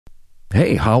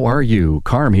Hey, how are you?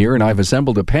 Carm here, and I've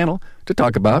assembled a panel to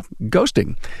talk about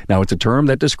ghosting. Now, it's a term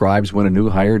that describes when a new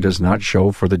hire does not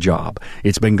show for the job.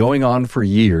 It's been going on for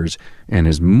years and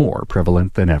is more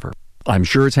prevalent than ever. I'm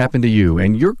sure it's happened to you,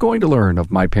 and you're going to learn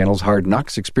of my panel's hard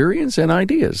knocks experience and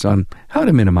ideas on how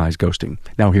to minimize ghosting.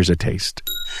 Now, here's a taste.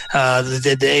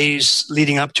 The days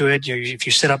leading up to it, if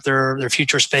you set up their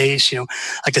future space,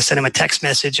 like to send them a text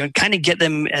message, kind of get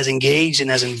them as engaged and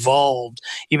as involved,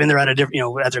 even they're at a different,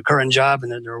 at their current job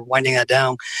and they're winding that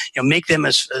down. Make them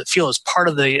feel as part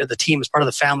of the team, as part of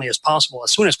the family as possible, as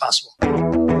soon as possible.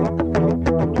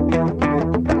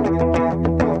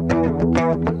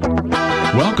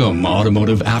 Welcome,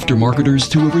 automotive aftermarketers,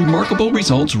 to a Remarkable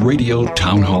Results Radio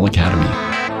Town Hall Academy.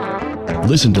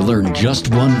 Listen to learn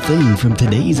just one thing from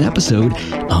today's episode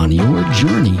on your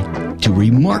journey to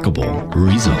remarkable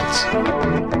results.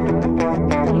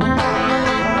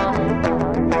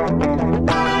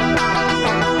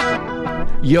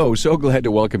 Yo, so glad to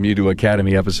welcome you to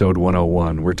Academy Episode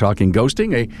 101. We're talking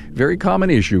ghosting, a very common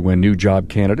issue when new job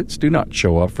candidates do not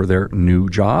show up for their new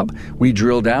job. We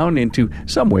drill down into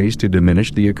some ways to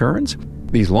diminish the occurrence.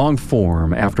 These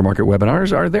long-form aftermarket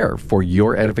webinars are there for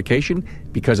your edification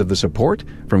because of the support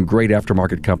from great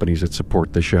aftermarket companies that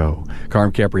support the show.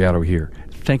 Carm Capriato here,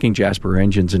 thanking Jasper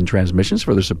Engines and Transmissions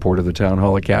for the support of the Town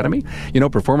Hall Academy.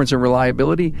 Performance and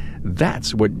reliability,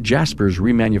 that's what Jasper's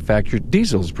remanufactured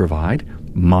diesels provide,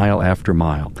 mile after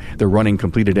mile. Their running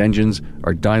completed engines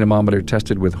are dynamometer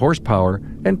tested with horsepower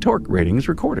and torque ratings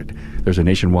recorded. There's a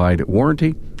nationwide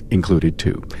warranty included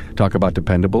too. Talk about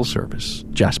dependable service.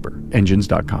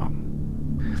 JasperEngines.com.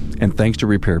 And thanks to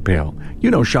Repair Pail.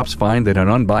 Shops find that an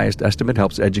unbiased estimate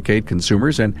helps educate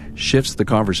consumers and shifts the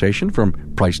conversation from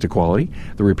price to quality.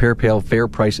 The Repair Pail Fair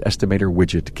Price Estimator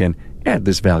widget can add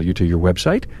this value to your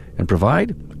website and provide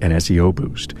an SEO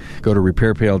boost. Go to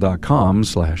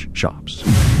repairpail.com/shops.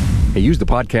 Hey, use the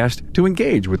podcast to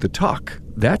engage with the talk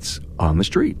that's on the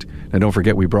street. And don't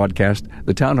forget, we broadcast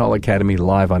the Town Hall Academy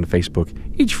live on Facebook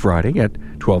each Friday at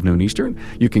 12 noon Eastern.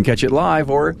 You can catch it live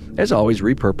or, as always,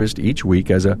 repurposed each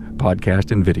week as a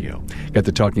podcast and video. Get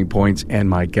the talking points and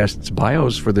my guests'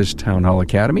 bios for this Town Hall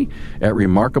Academy at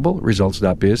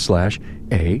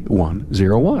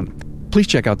remarkableresults.biz/A101. Please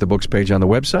check out the books page on the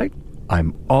website.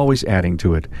 I'm always adding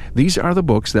to it. These are the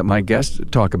books that my guests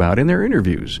talk about in their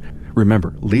interviews.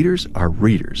 Remember, leaders are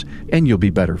readers, and you'll be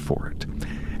better for it.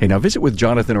 Hey, now visit with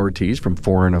Jonathan Ortiz from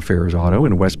Foreign Affairs Auto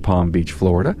in West Palm Beach,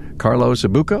 Florida, Carlos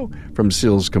Abuco from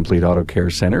Sills Complete Auto Care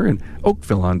Center in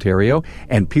Oakville, Ontario,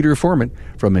 and Peter Foreman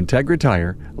from Integra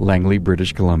Tire, Langley,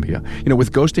 British Columbia.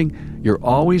 With ghosting, you're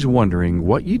always wondering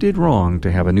what you did wrong to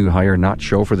have a new hire not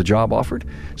show for the job offered.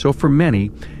 So for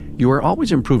many, you are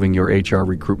always improving your HR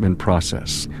recruitment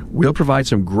process. We'll provide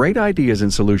some great ideas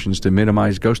and solutions to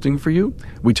minimize ghosting for you.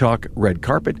 We talk red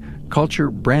carpet, culture,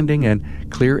 branding, and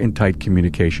clear and tight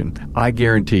communication. I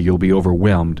guarantee you'll be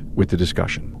overwhelmed with the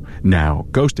discussion. Now,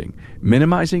 ghosting,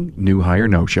 minimizing new hire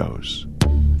no-shows.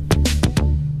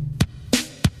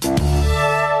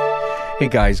 Hey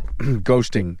guys,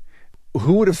 ghosting.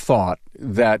 Who would have thought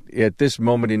that at this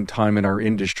moment in time in our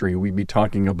industry, we'd be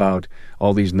talking about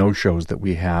all these no-shows that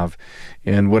we have?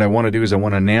 And what I want to do is I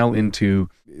want to nail into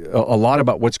a lot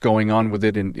about what's going on with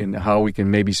it and how we can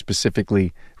maybe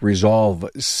specifically resolve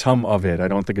some of it. I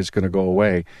don't think it's going to go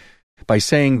away. By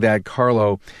saying that,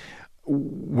 Carlo,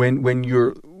 when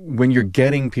you're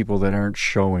getting people that aren't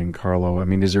showing, Carlo, I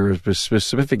mean, is there a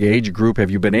specific age group?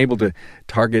 Have you been able to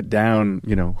target down,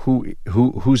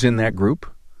 who's in that group?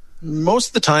 Most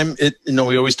of the time,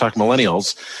 we always talk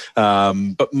millennials,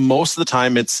 but most of the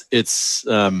time it's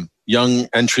young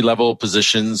entry-level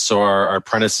positions. So our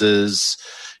apprentices,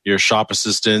 your shop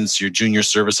assistants, your junior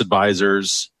service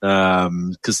advisors,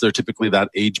 because they're typically that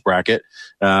age bracket,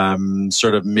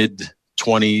 sort of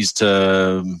mid-20s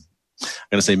to, I'm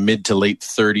going to say mid to late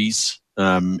 30s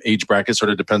age bracket. Sort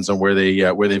of depends on where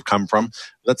they've come from.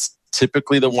 That's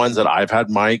typically the ones that I've had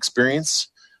my experience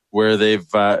where they've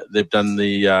done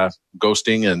the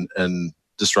ghosting and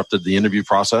disrupted the interview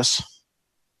process.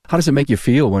 How does it make you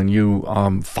feel when you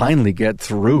finally get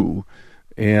through?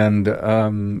 And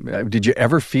did you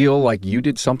ever feel like you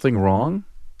did something wrong?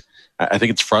 I think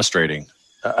it's frustrating.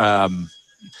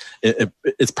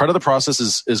 It's part of the process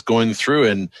is going through,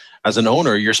 and as an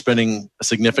owner, you're spending a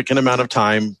significant amount of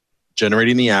time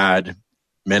generating the ad,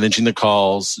 managing the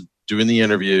calls, doing the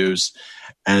interviews,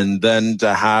 and then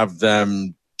to have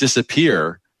them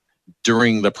disappear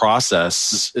during the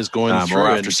process is going through, or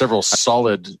after several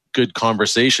solid, good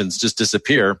conversations, just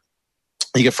disappear.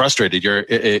 You get frustrated.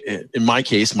 In my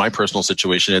case, my personal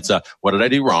situation, it's what did I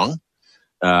do wrong?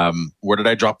 Where did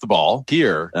I drop the ball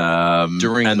here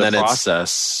during the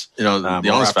process? The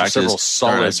honest fact is,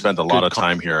 I spent a lot of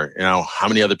time here. How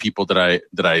many other people did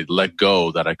I let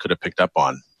go that I could have picked up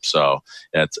on? So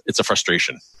it's a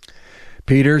frustration.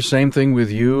 Peter, same thing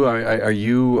with you. Are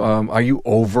you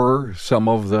over some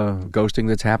of the ghosting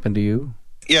that's happened to you?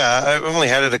 Yeah, I've only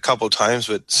had it a couple of times,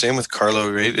 but same with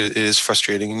Carlo, right? It is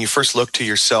frustrating. And you first look to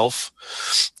yourself.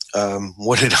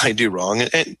 What did I do wrong?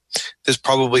 And there's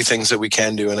probably things that we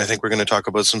can do. And I think we're going to talk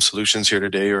about some solutions here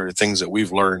today, or things that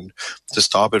we've learned to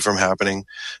stop it from happening.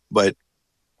 But,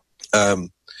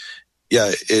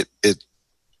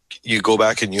 you go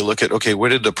back and you look at, okay, where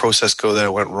did the process go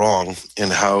that went wrong,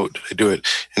 and how did I do it?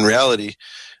 In reality,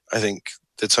 I think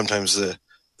that sometimes the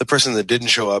person that didn't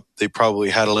show up, they probably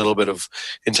had a little bit of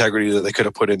integrity that they could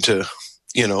have put into,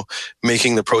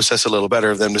 making the process a little better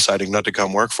of them deciding not to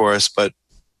come work for us. But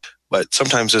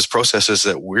sometimes there's processes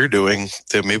that we're doing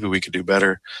that maybe we could do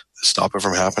better to stop it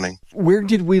from happening. Where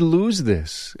did we lose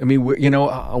this? I mean,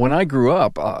 when I grew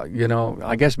up,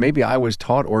 I guess maybe I was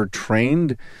taught or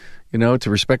trained, to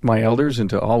respect my elders and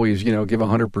to always, give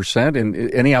 100%.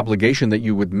 And any obligation that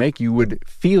you would make, you would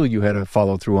feel you had to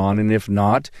follow through on. And if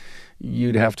not,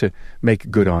 you'd have to make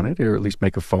good on it, or at least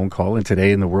make a phone call. And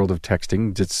today, in the world of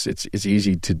texting, it's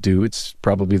easy to do. It's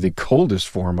probably the coldest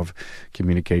form of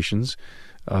communications,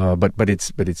 but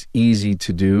it's easy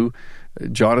to do.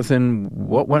 Jonathan,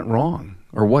 what went wrong,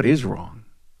 or what is wrong?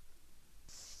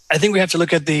 I think we have to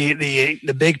look at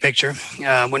the big picture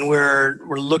when we're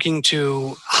looking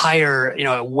to hire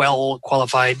a well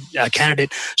qualified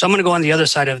candidate. So I'm going to go on the other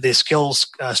side of the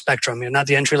skills spectrum, not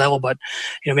the entry level, but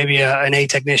maybe an A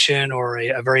technician or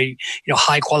a very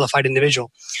high qualified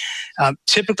individual.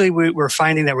 Typically, we're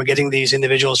finding that we're getting these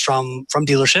individuals from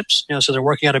dealerships. So they're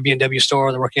working at a BMW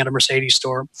store, they're working at a Mercedes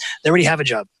store. They already have a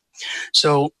job.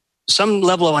 So some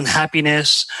level of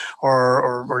unhappiness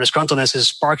or disgruntledness is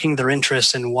sparking their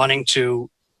interest in wanting to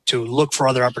look for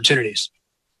other opportunities.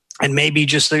 And maybe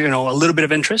just a little bit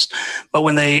of interest, but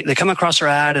when they come across our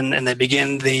ad and they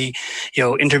begin the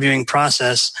interviewing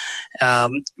process,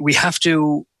 we have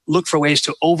to look for ways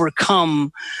to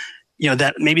overcome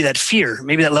that fear,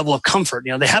 maybe that level of comfort.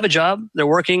 They have a job, they're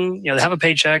working, they have a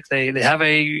paycheck, they have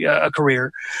a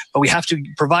career, but we have to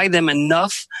provide them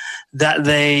enough that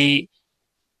they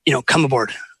come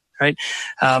aboard, right?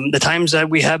 The times that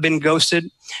we have been ghosted,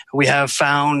 we have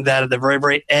found that at the very,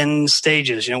 very end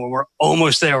stages, when we're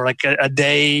almost there, like a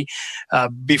day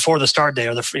before the start date,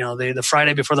 or the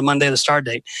Friday before the Monday of the start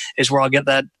date, is where I'll get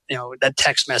that that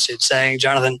text message saying,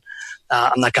 Jonathan,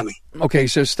 I'm not coming. Okay,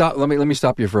 so stop. Let me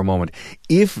stop you for a moment.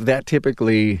 If that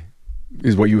typically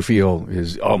is what you feel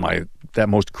is that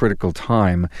most critical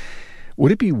time,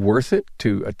 would it be worth it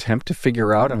to attempt to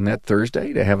figure out on that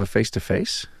Thursday to have a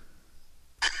face-to-face?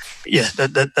 Yeah,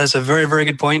 that's a very, very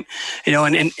good point.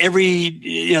 And every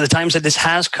the times that this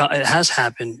has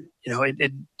happened,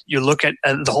 you look at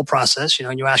the whole process,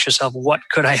 and you ask yourself, what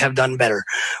could I have done better?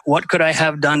 What could I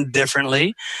have done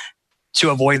differently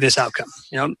to avoid this outcome?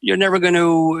 You're never going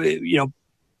to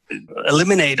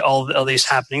eliminate all these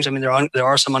happenings. I mean, there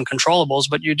are some uncontrollables,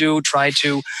 but you do try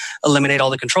to eliminate all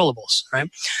the controllables, right?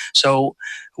 So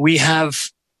we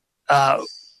have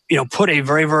put a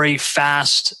very, very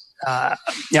fast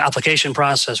application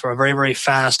process, or a very, very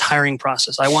fast hiring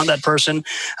process. I want that person,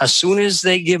 as soon as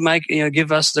they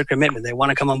give us their commitment, they want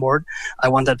to come on board, I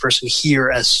want that person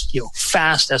here as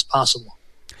fast as possible.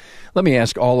 Let me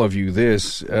ask all of you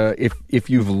this: if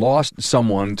you've lost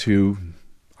someone to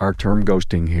our term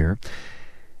ghosting here,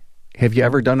 have you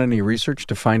ever done any research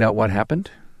to find out what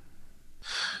happened?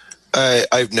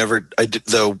 I've never. I did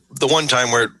the one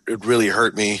time where it really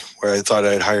hurt me, where I thought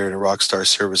I'd hired a Rockstar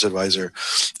service advisor.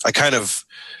 I kind of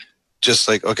just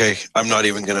like, okay, I'm not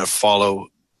even going to follow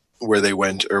where they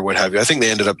went or what have you. I think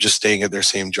they ended up just staying at their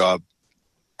same job,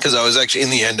 because I was actually, in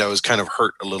the end, I was kind of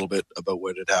hurt a little bit about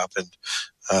what had happened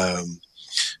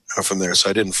from there. So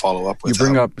I didn't follow up with. You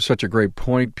bring up such a great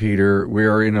point, Peter. We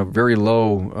are in a very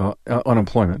low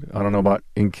unemployment. I don't know about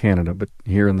in Canada, but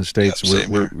here in the States,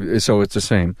 so it's the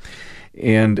same.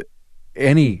 And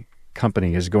any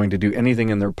company is going to do anything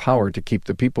in their power to keep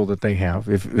the people that they have.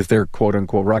 If they're quote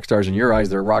unquote rock stars in your eyes,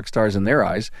 they're rock stars in their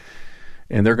eyes,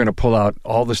 and they're going to pull out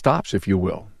all the stops, if you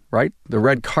will, right? The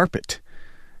red carpet,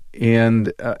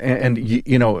 and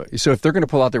so if they're going to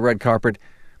pull out the red carpet,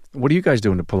 what are you guys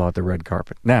doing to pull out the red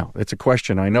carpet? Now, it's a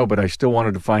question, I know, but I still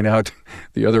wanted to find out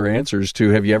the other answers to.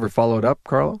 Have you ever followed up,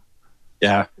 Carlo?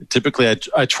 Yeah, typically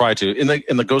I try to. In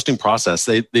the ghosting process,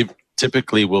 they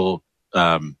typically will,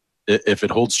 if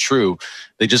it holds true,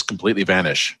 they just completely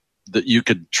vanish. That you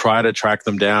could try to track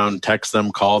them down, text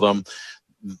them, call them.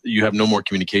 you have no more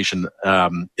communication.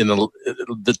 In the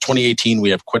 2018, we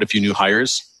have quite a few new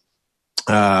hires.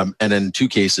 And in 2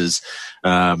 cases,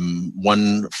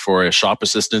 one for a shop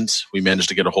assistant, we managed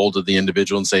to get a hold of the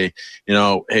individual and say,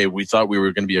 hey, we thought we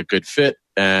were going to be a good fit.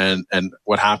 And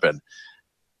what happened?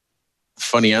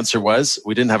 Funny answer was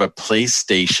we didn't have a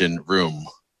PlayStation room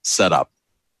set up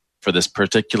for this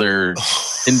particular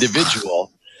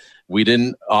individual. We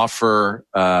didn't offer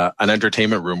an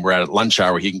entertainment room where at lunch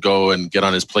hour he can go and get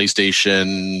on his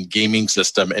PlayStation gaming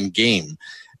system and game.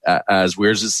 As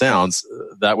weird as it sounds,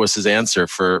 that was his answer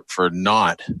for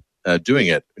not doing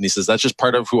it. And he says, that's just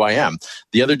part of who I am.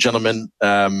 The other gentleman,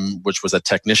 which was a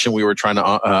technician we were trying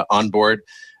to onboard,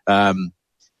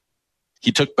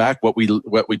 he took back what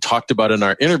we talked about in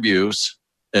our interviews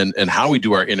and how we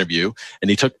do our interview. And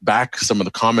he took back some of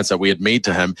the comments that we had made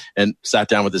to him and sat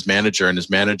down with his manager, and his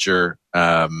manager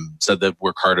said that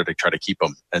work harder to try to keep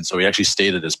him. And so he actually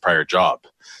stayed at his prior job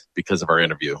because of our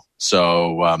interview.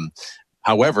 So,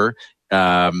 however,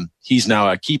 he's now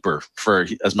a keeper for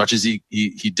as much as he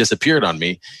disappeared on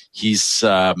me. He's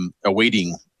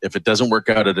awaiting. If it doesn't work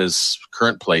out at his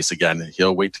current place again,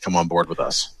 he'll wait to come on board with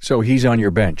us. So he's on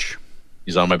your bench.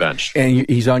 He's on my bench. And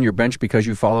he's on your bench because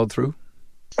you followed through?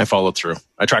 I followed through.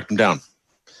 I tracked him down.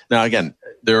 Now, again,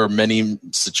 there are many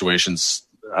situations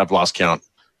I've lost count.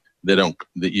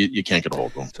 You can't get a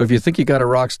hold of them. So if you think you got a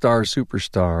rock star,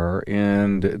 superstar,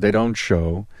 and they don't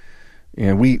show,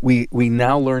 and we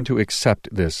now learn to accept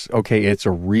this. Okay, it's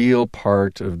a real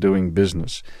part of doing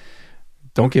business.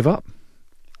 Don't give up.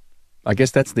 I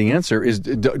guess that's the answer. Is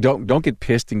don't get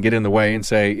pissed and get in the way and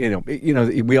say,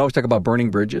 we always talk about burning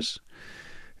bridges.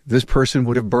 This person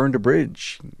would have burned a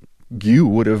bridge. You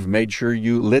would have made sure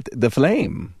you lit the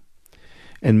flame.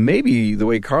 And maybe the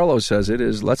way Carlos says it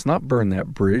is, let's not burn that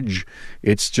bridge.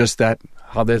 It's just that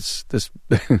how this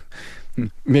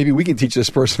maybe we can teach this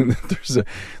person that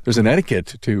there's an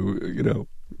etiquette to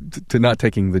not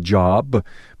taking the job.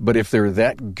 But if they're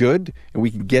that good and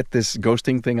we can get this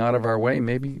ghosting thing out of our way,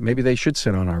 maybe they should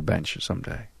sit on our bench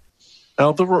someday.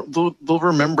 Well, they'll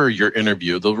remember your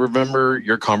interview. They'll remember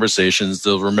your conversations.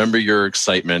 They'll remember your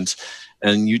excitement.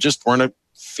 And you just weren't a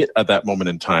fit at that moment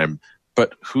in time.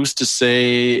 But who's to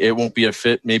say it won't be a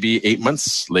fit maybe 8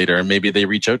 months later, and maybe they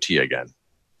reach out to you again?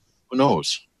 Who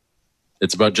knows?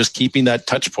 It's about just keeping that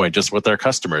touch point just with our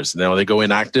customers. Now they go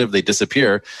inactive, they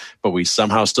disappear, but we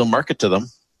somehow still market to them.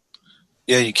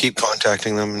 Yeah, you keep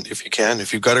contacting them if you can.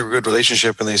 If you've got a good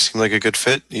relationship and they seem like a good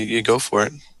fit, you go for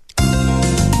it.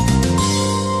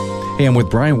 Hey, I'm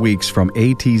with Brian Weeks from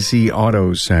ATC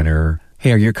Auto Center.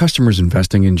 Hey, are your customers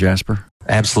investing in Jasper?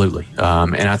 Absolutely.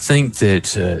 And I think that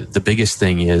the biggest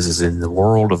thing is in the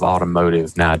world of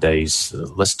automotive nowadays,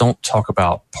 let's don't talk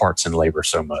about parts and labor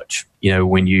so much.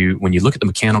 When you look at the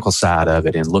mechanical side of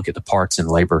it and look at the parts and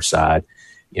labor side,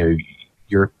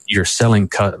 you're selling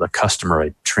the customer a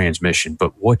transmission,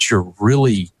 but what you're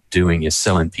really doing is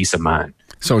selling peace of mind.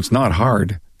 So it's not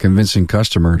hard convincing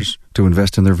customers to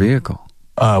invest in their vehicle.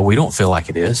 We don't feel like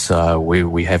it is.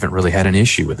 We haven't really had an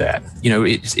issue with that.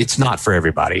 It's not for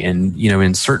everybody. And,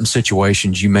 in certain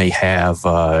situations, you may have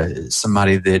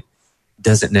somebody that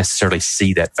doesn't necessarily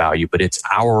see that value, but it's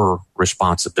our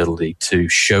responsibility to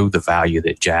show the value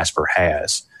that Jasper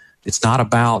has. It's not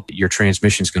about your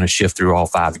transmission is going to shift through all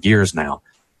 5 gears now.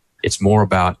 It's more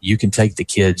about you can take the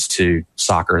kids to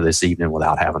soccer this evening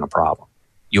without having a problem.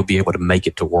 You'll be able to make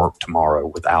it to work tomorrow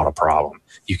without a problem.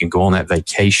 You can go on that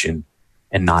vacation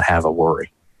and not have a worry.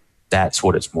 That's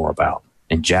what it's more about.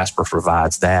 And Jasper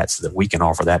provides that so that we can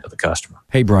offer that to the customer.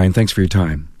 Hey, Brian, thanks for your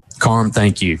time. Carm,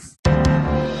 thank you.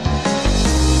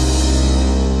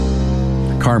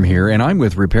 Carm here, and I'm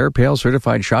with Repair Pail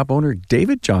certified shop owner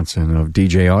David Johnson of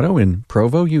DJ Auto in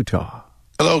Provo, Utah.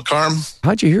 Hello, Carm.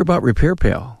 How'd you hear about Repair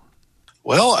Pail?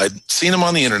 Well, I'd seen them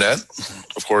on the internet.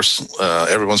 Of course,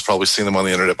 everyone's probably seen them on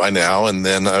the internet by now. And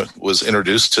then I was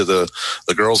introduced to the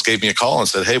girls gave me a call and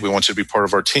said, hey, we want you to be part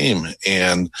of our team.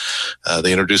 And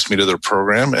they introduced me to their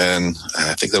program. And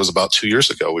I think that was about 2 years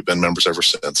ago. We've been members ever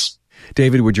since.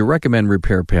 David, would you recommend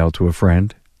Repair Pail to a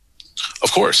friend?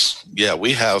 Of course. Yeah,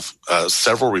 we have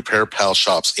several Repair Pal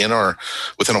shops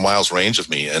within a mile's range of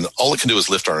me, and all it can do is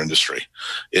lift our industry.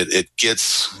 It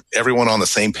gets everyone on the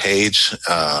same page.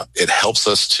 It helps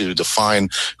us to define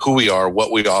who we are,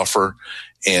 what we offer,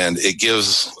 and it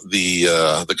gives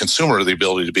the consumer the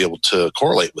ability to be able to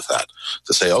correlate with that,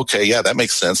 to say, okay, yeah, that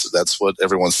makes sense. That's what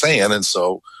everyone's saying, and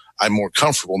so I'm more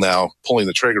comfortable now pulling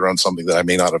the trigger on something that I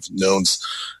may not have known,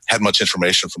 had much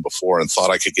information from before, and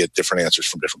thought I could get different answers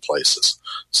from different places.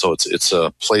 So it's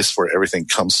a place where everything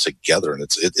comes together, and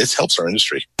it helps our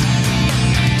industry.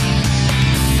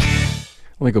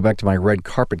 Let me go back to my red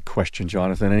carpet question,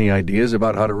 Jonathan. Any ideas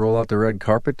about how to roll out the red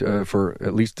carpet for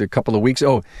at least a couple of weeks?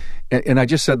 Oh, and I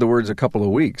just said the words a couple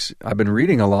of weeks. I've been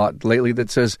reading a lot lately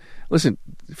that says, listen,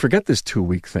 forget this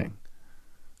 2-week thing.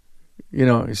 You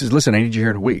know, he says, listen, I need you here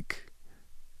in a week.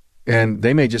 And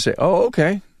they may just say, oh,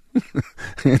 okay.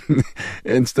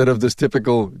 Instead of this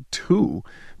typical 2,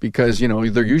 because, you know,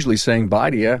 they're usually saying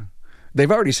bye to you. They've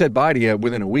already said bye to you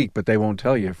within a week, but they won't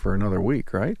tell you for another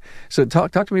week, right? So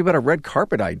talk to me about a red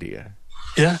carpet idea.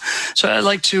 Yeah. So I'd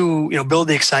like to, build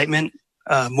the excitement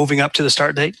moving up to the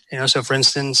start date. So for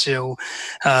instance,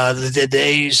 the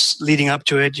days leading up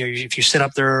to it, if you set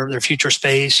up their future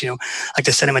space, like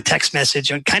to send them a text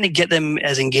message, kind of get them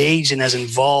as engaged and as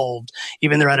involved,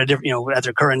 even they're at a different, at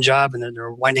their current job and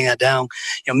they're winding that down,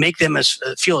 make them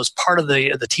feel as part of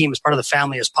the team, as part of the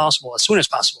family as possible, as soon as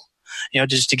possible.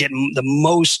 Just to get the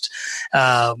most,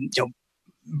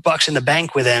 bucks in the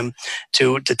bank with them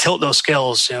to tilt those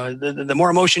skills. The more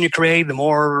emotion you create, the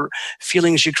more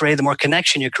feelings you create, the more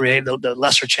connection you create, the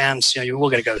lesser chance, you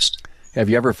will get a ghost. Have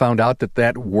you ever found out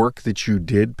that work that you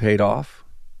did paid off?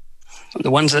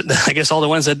 The ones that, I guess all the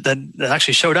ones that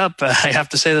actually showed up, I have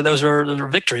to say that those were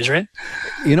victories, right?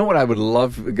 You know what I would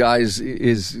love, guys,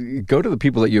 is go to the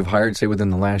people that you've hired, say, within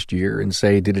the last year and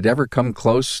say, did it ever come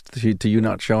close to you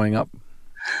not showing up?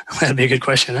 That'd be a good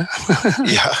question, huh?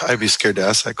 Yeah, I'd be scared to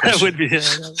ask that question. That would be.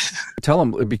 Tell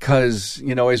them, because,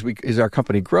 as our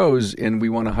company grows and we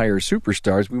want to hire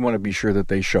superstars, we want to be sure that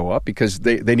they show up because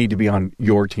they need to be on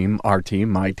your team, our team,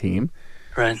 my team.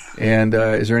 Right. And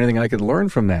is there anything I could learn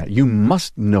from that? You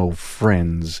must know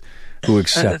friends who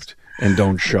accept and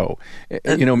don't show.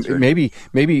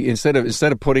 Maybe instead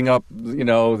of putting up,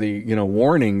 the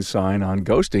warning sign on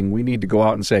ghosting, we need to go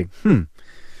out and say,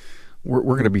 we're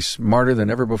going to be smarter than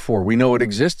ever before. We know it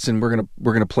exists, and we're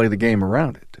going to play the game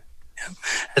around it.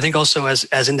 I think also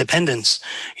as independents,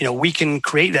 we can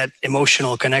create that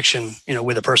emotional connection,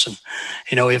 with a person.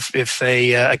 If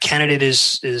a candidate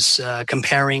is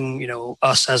comparing,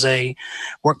 us as a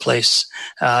workplace,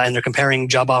 and they're comparing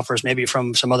job offers maybe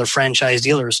from some other franchise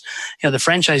dealers, the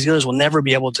franchise dealers will never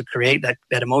be able to create that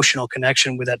emotional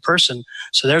connection with that person.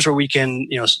 So there's where we can,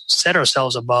 set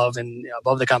ourselves above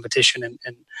the competition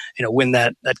and win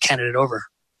that candidate over.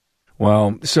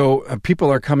 Well, so people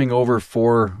are coming over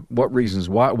for what reasons?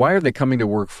 Why are they coming to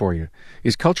work for you?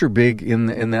 Is culture big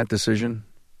in that decision?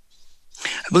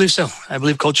 I believe so. I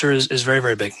believe culture is very,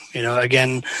 very big.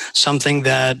 Again, something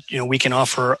that, we can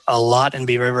offer a lot and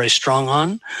be very, very strong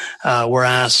on.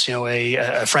 Whereas,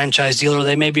 a franchise dealer,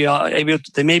 they may be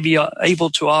able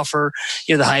to offer,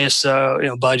 the highest,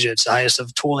 budgets, the highest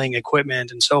of tooling, equipment,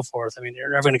 and so forth. I mean,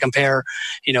 you're never going to compare,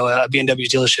 a BMW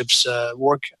dealership's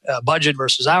work budget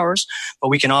versus ours, but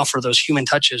we can offer those human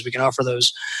touches. We can offer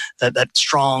that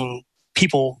strong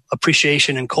people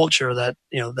appreciation and culture that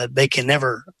that they can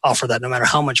never offer that, no matter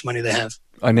how much money they have.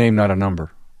 A name, not a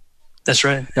number. That's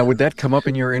right. Now, would that come up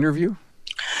in your interview?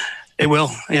 It will.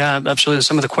 Yeah, absolutely.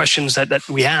 Some of the questions that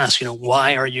we ask,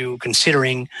 why are you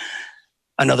considering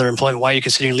another employment? Why are you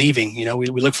considering leaving? We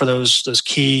look for those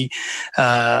key,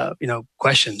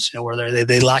 questions, where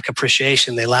they lack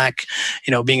appreciation, they lack,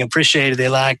 being appreciated, they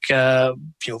lack,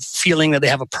 feeling that they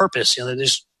have a purpose. They're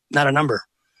just not a number.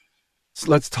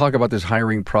 Let's talk about this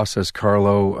hiring process,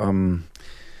 Carlo.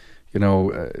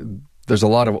 There's a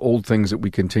lot of old things that we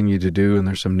continue to do, and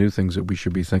there's some new things that we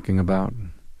should be thinking about.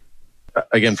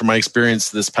 Again, from my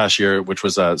experience this past year, which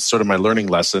was sort of my learning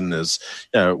lesson, is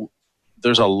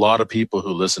there's a lot of people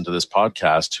who listen to this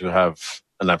podcast who have,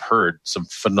 and I've heard, some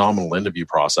phenomenal interview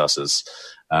processes.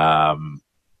 And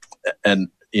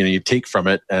you take from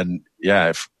it, and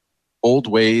if old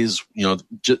ways,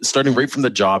 starting right from the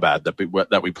job ad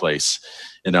that we place,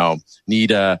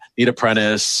 need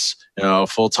apprentice,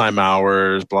 full-time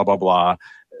hours, blah, blah, blah.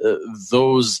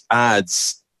 Those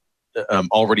ads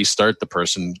already start the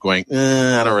person going,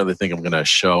 I don't really think I'm going to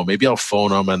show. Maybe I'll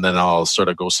phone them and then I'll sort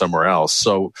of go somewhere else.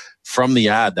 So from the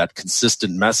ad, that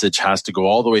consistent message has to go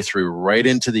all the way through right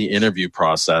into the interview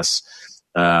process.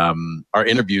 Our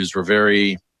interviews were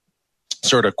very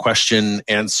sort of question,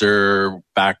 answer,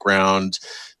 background,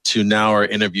 to now our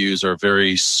interviews are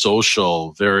very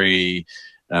social, very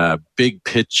big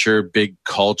picture, big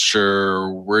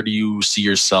culture. Where do you see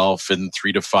yourself in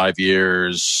 3 to 5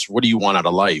 years? What do you want out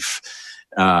of life?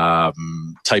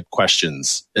 Type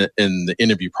questions in the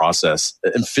interview process.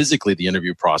 And physically, the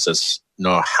interview process,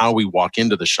 how we walk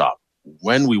into the shop,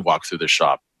 when we walk through the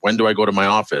shop, when do I go to my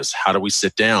office? How do we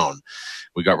sit down?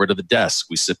 We got rid of the desk.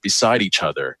 We sit beside each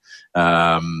other.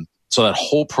 So that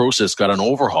whole process got an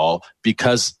overhaul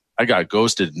because I got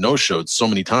ghosted, no-showed so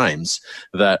many times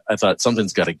that I thought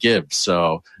something's got to give.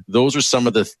 So those are some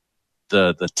of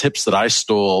the tips that I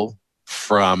stole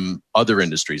from other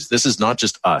industries. This is not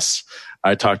just us.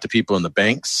 I talked to people in the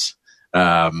banks,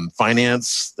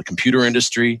 finance, the computer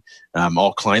industry,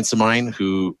 all clients of mine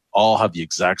who all have the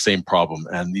exact same problem.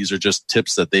 And these are just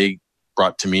tips that they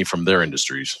brought to me from their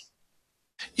industries.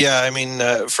 Yeah, I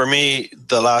mean, for me,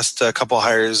 the last couple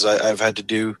hires I've had to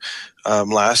do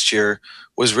last year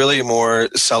was really more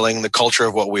selling the culture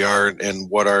of what we are and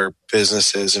what our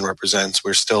business is and represents.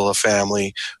 We're still a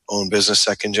family-owned business,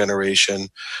 second generation.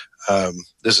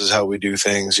 This is how we do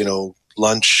things,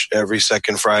 lunch every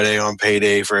second Friday on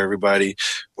payday for everybody.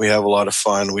 We have a lot of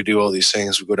fun. We do all these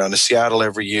things. We go down to Seattle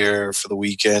every year for the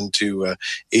weekend to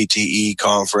ATE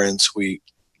conference. We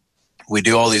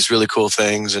do all these really cool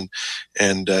things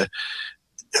and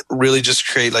really just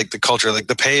create like the culture. Like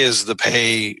the pay is the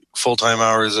pay, full-time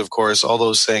hours, of course, all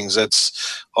those things.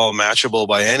 That's all matchable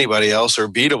by anybody else or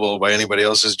beatable by anybody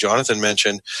else, as Jonathan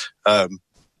mentioned.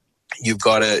 You've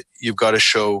got to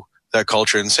show that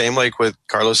culture. And same like with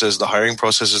Carlos says, the hiring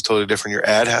process is totally different. Your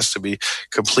ad has to be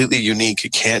completely unique.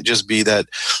 It can't just be that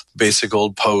basic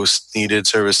old post, needed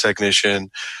service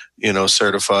technician,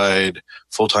 certified,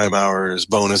 full-time hours,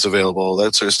 bonus available,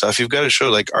 that sort of stuff. You've got to show,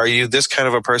 like, are you this kind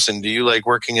of a person? Do you like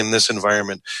working in this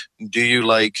environment? Do you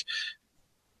like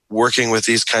working with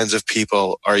these kinds of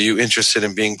people? Are you interested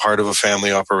in being part of a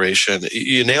family operation?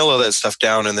 You nail all that stuff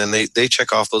down, and then they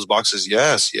check off those boxes.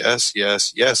 Yes.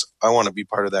 I want to be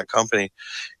part of that company.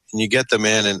 And you get them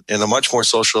in, and a much more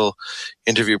social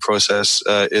interview process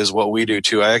is what we do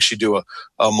too. I actually do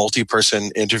a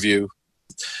multi-person interview.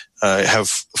 I have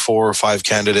 4 or 5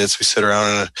 candidates. We sit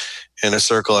around in a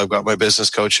circle. I've got my business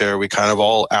co-chair. We kind of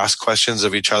all ask questions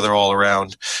of each other all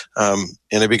around. And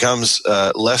it becomes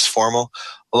less formal,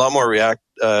 a lot more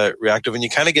reactive, and you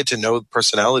kind of get to know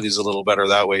personalities a little better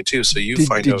that way too. So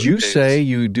Did you say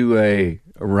you do a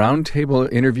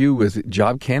roundtable interview with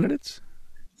job candidates?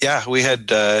 Yeah, we had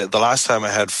the last time I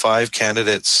had 5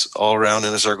 candidates all around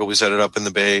in a circle. We set it up in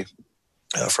the Bay.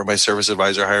 For my service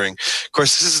advisor hiring. Of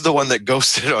course, this is the one that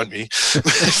ghosted on me.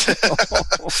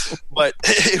 But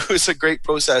it was a great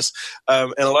process.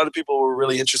 And a lot of people were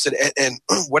really interested. And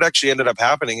what actually ended up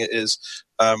happening is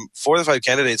 4 of the 5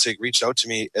 candidates, they reached out to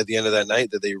me at the end of that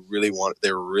night that they really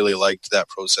liked that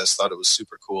process, thought it was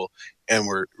super cool, and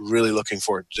were really looking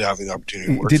forward to having the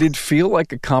opportunity to work. Did it feel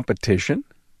like a competition?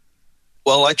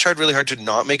 Well, I tried really hard to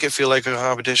not make it feel like a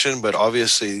competition, but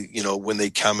obviously, when they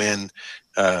come in,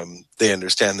 they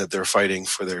understand that they're fighting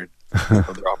for their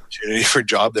opportunity for a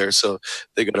job there. So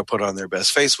they got to put on their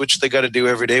best face, which they got to do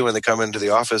every day when they come into the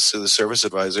office to the service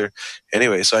advisor.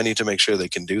 Anyway, so I need to make sure they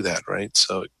can do that, right?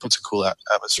 So it puts a cool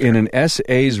atmosphere. In an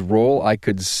SA's role, I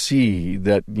could see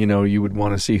that, you would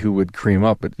want to see who would cream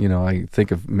up. But, I think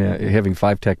of having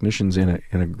 5 technicians in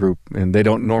a group, and they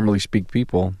don't normally speak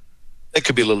people. It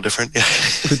could be a little different. Yeah.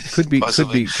 Could be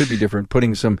different,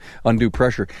 putting some undue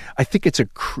pressure. I think it's a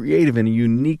creative and a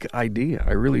unique idea.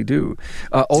 I really do.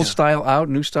 Old style out,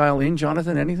 new style in,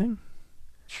 Jonathan, anything?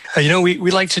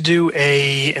 We like to do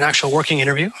an actual working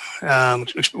interview,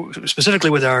 specifically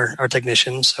with our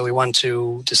technicians. So we want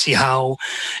to see how,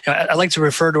 I like to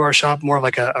refer to our shop more of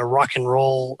like a rock and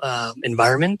roll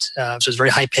environment. So it's very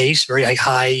high pace, very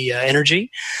high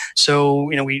energy. So,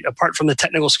 we, apart from the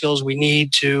technical skills, we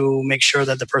need to make sure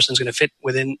that the person's going to fit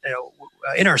within,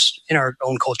 in our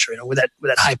own culture, with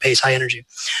that high pace, high energy,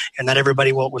 and not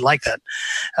everybody would like that.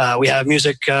 We have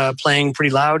music playing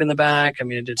pretty loud in the back. I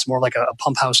mean, it's more like a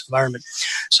pump house environment.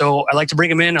 So I like to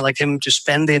bring him in. I like him to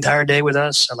spend the entire day with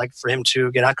us. I like for him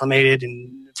to get acclimated,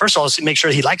 and first of all, make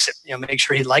sure he likes it. Make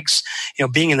sure he likes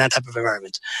being in that type of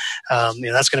environment.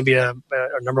 That's going to be a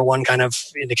number one kind of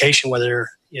indication whether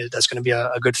that's going to be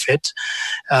a good fit.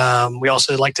 We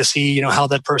also like to see, how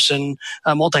that person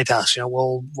multitasks.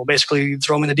 We'll basically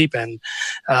throw him in the deep end.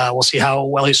 We'll see how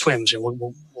well he swims. He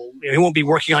won't be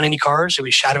working on any cars. He'll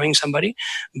be shadowing somebody,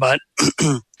 but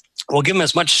we'll give him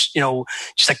as much,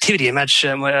 just activity,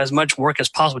 as much work as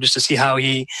possible, just to see how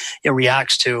he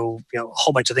reacts to, a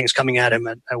whole bunch of things coming at him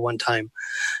at one time.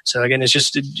 So again,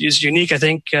 it's unique, I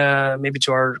think, maybe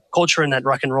to our culture in that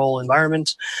rock and roll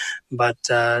environment, but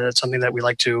that's something that we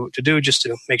like to do just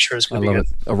to make sure it's going to be good.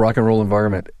 A rock and roll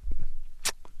environment.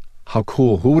 How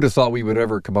cool. Who would have thought we would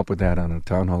ever come up with that on a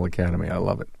Town Hall Academy? I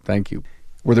love it. Thank you.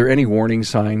 Were there any warning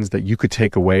signs that you could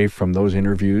take away from those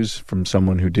interviews from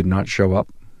someone who did not show up?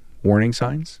 Warning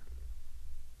signs?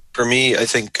 For me, I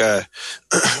think the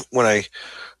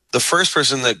first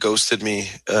person that ghosted me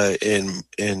in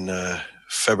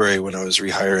February when I was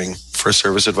rehiring for a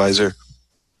service advisor,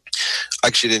 I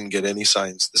actually didn't get any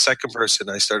signs. The second person,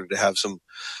 I started to have some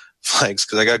flags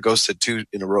because I got ghosted 2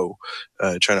 in a row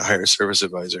trying to hire a service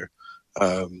advisor.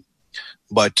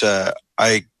 But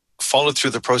I followed through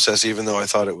the process even though I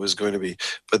thought it was going to be.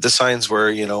 But the signs were,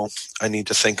 I need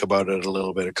to think about it a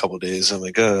little bit, a couple of days. I'm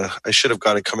like, I should have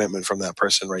got a commitment from that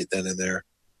person right then and there.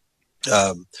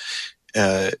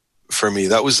 For me,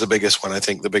 that was the biggest one. I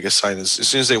think the biggest sign is as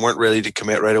soon as they weren't ready to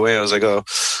commit right away, I was like, I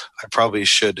probably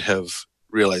should have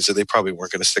realized that they probably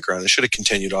weren't going to stick around. I should have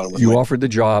continued on with You offered the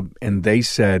job and they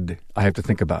said, I have to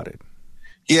think about it.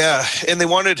 Yeah, and they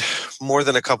wanted more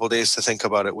than a couple of days to think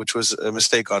about it, which was a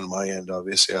mistake on my end.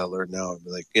 Obviously, I learned now. I'm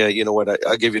like, yeah, you know what?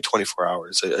 I'll give you 24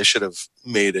 hours. I should have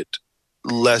made it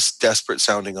less desperate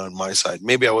sounding on my side.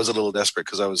 Maybe I was a little desperate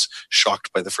because I was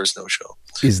shocked by the first no-show.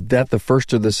 Is that the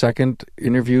first or the second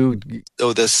interview?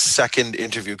 Oh, the second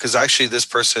interview, because actually this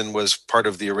person was part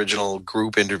of the original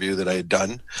group interview that I had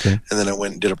done, and then I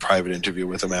went and did a private interview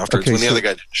with him afterwards when the other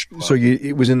guy didn't show up. So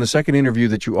it was in the second interview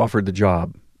that you offered the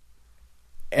job,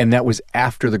 and that was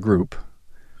after the group.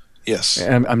 Yes.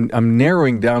 And I'm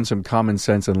narrowing down some common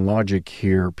sense and logic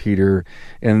here, Peter.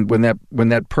 And when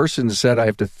that person said I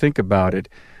have to think about it,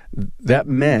 that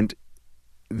meant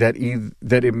that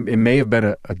it may have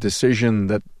been a decision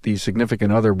that the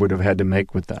significant other would have had to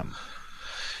make with them.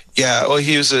 Yeah. Well,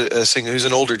 he was a singer. He was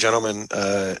an older gentleman,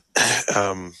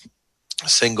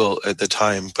 single at the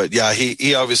time. But yeah,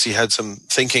 he obviously had some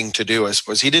thinking to do, I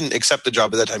suppose. He didn't accept the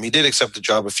job at that time. He did accept the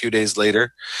job a few days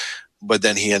later. But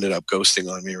then he ended up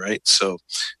ghosting on me, right? So,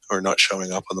 or not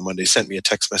showing up on the Monday. Sent me a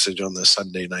text message on the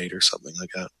Sunday night or something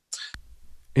like that.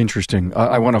 Interesting.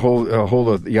 I want to hold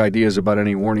of the ideas about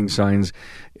any warning signs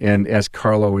and ask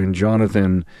Carlo and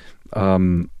Jonathan, how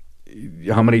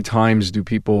many times do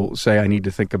people say, I need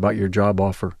to think about your job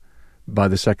offer by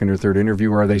the second or third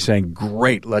interview? Or are they saying,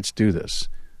 great, let's do this?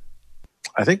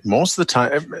 I think most of the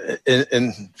time,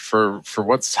 and for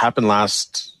what's happened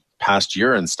past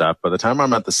year and stuff, by the time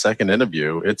I'm at the second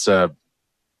interview, it's a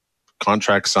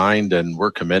contract signed and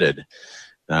we're committed.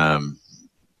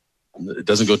 It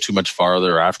doesn't go too much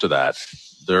farther after that.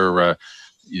 They're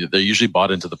usually bought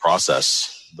into the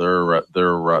process. They're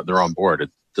on board.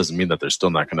 It doesn't mean that they're still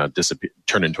not going to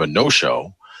turn into a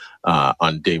no-show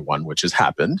on day one, which has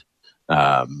happened.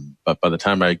 But by the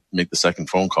time I make the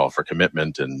second phone call for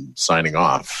commitment and signing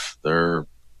off, they're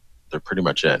pretty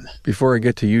much in. Before I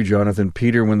get to you, Jonathan,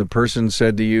 Peter, when the person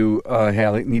said to you, hey,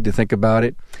 I need to think about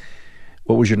it,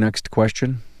 what was your next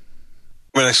question?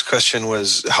 My next question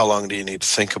was, how long do you need to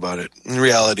think about it? In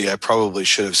reality, I probably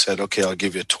should have said, okay, I'll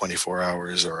give you 24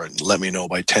 hours or let me know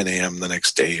by 10 a.m. the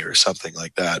next day or something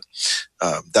like that.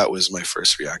 That was my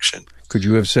first reaction. Could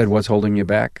you have said, what's holding you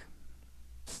back?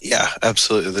 Yeah,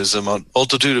 absolutely. There's a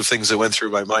multitude of things that went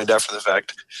through my mind after the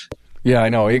fact. Yeah, I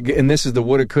know. And this is the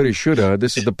woulda, coulda, shoulda.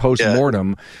 This is the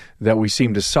post-mortem that we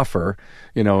seem to suffer.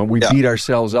 And we beat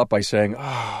ourselves up by saying,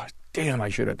 oh, damn, I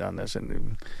should have done this.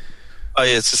 And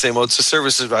it's the same. Well, it's the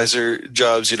service advisor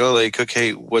jobs, like,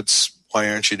 okay, why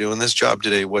aren't you doing this job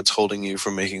today? What's holding you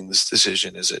from making this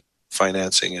decision? Is it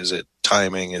financing? Is it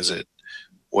timing? Is it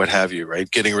what have you, right?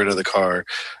 Getting rid of the car.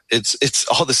 It's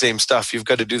all the same stuff. You've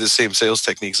got to do the same sales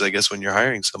techniques, I guess, when you're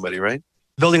hiring somebody, right?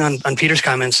 Building on Peter's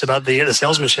comments about the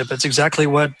salesmanship, it's exactly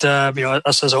what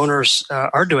us as owners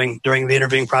are doing during the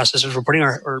interviewing process. Is we're putting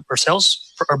our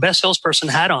best salesperson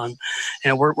hat on,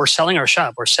 and we're selling our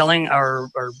shop. We're selling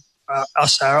ourselves.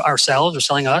 We're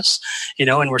selling us,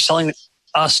 and we're selling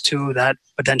us to that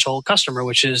potential customer,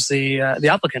 which is the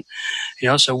applicant.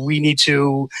 So we need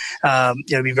to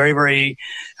be very, very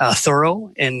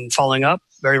thorough in following up.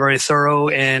 Very, very thorough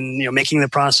in making the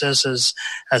process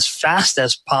as fast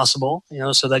as possible.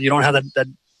 So that you don't have that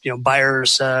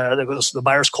buyers the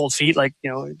buyer's cold feet. Like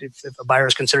if a buyer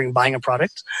is considering buying a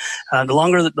product,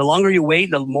 the longer you wait,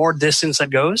 the more distance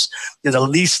that goes, the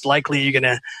least likely you're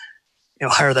gonna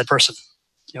hire that person.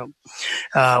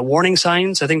 Warning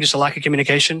signs, I think just a lack of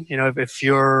communication. If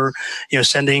you're,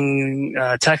 sending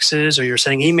texts or you're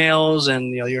sending emails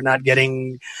and, you're not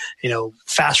getting,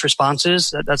 fast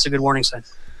responses, that's a good warning sign.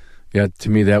 Yeah, to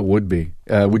me, that would be.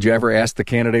 Would you ever ask the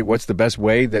candidate, what's the best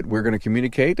way that we're going to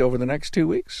communicate over the next 2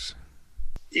 weeks?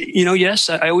 Yes,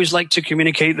 I always like to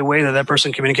communicate the way that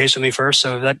person communicates with me first.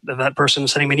 So if that person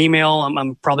sending me an email,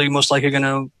 I'm probably most likely going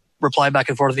to reply back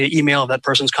and forth via email if that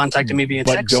person's contacting me via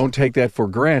text. But don't take that for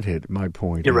granted, my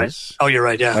point You're right. Oh, you're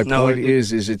right, yeah. My point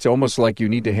is it's almost like you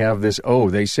need to have this,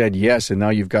 they said yes, and now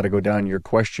you've got to go down your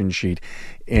question sheet.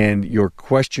 And your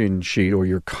question sheet or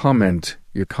your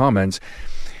comments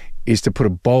is to put a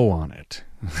bow on it.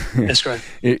 That's correct.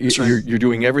 That's right. You're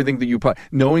doing everything that you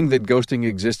knowing that ghosting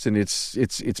exists and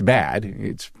it's bad.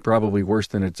 It's probably worse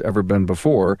than it's ever been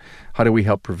before. How do we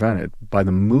help prevent it? By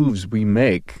the moves we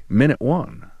make minute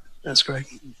one. That's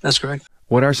correct. That's correct.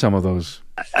 What are some of those?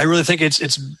 I really think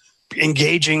it's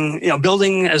engaging,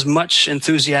 building as much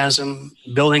enthusiasm,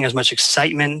 building as much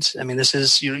excitement. I mean, this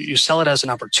is, you sell it as an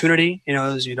opportunity,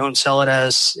 you don't sell it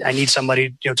as, I need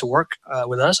somebody, to work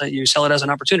with us. You sell it as an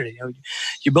opportunity.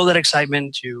 You build that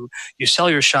excitement, you sell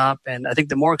your shop. And I think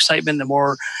the more excitement, the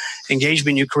more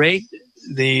engagement you create,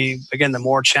 the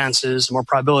more chances, the more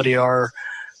probability are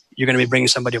you're going to be bringing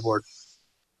somebody aboard.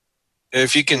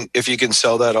 If you can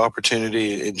sell that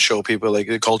opportunity and show people like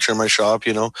the culture in my shop,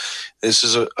 this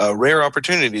is a rare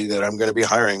opportunity that I'm going to be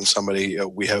hiring somebody.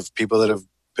 We have people that have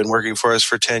been working for us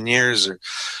for 10 years or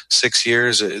 6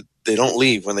 years. They don't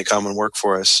leave when they come and work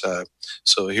for us.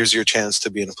 So here's your chance to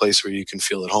be in a place where you can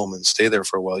feel at home and stay there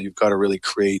for a while. You've got to really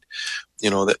create,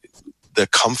 the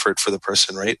comfort for the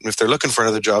person, right? And if they're looking for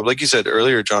another job, like you said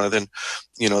earlier, Jonathan,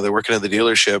 they're working at the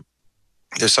dealership.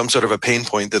 There's some sort of a pain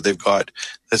point that they've got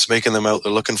that's making them out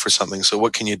there looking for something. So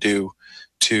what can you do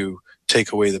to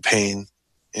take away the pain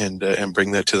and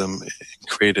bring that to them and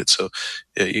create it? So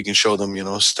you can show them,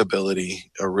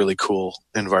 stability, a really cool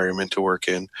environment to work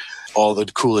in, all the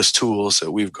coolest tools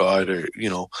that we've got, or,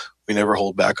 we never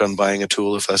hold back on buying a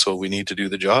tool if that's what we need to do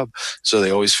the job. So they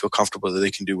always feel comfortable that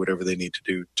they can do whatever they need to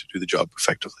do the job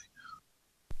effectively.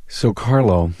 So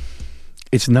Carlo,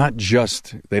 it's not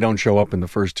just they don't show up in the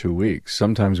first 2 weeks.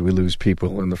 Sometimes we lose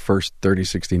people in the first 30,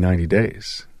 60, 90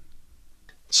 days.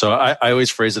 So I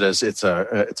always phrase it as it's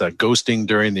a ghosting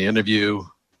during the interview,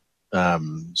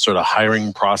 sort of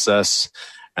hiring process,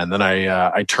 and then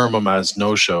I term them as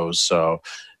no-shows. So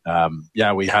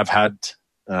we have had.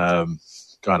 I'm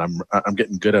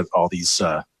getting good at all these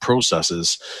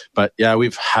processes, but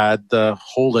we've had the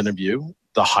whole interview,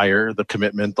 the hire, the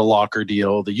commitment, the locker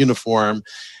deal, the uniform.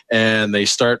 And they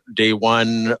start day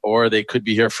one, or they could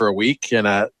be here for a week, and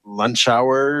at lunch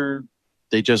hour,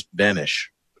 they just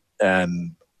vanish.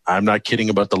 And I'm not kidding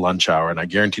about the lunch hour, and I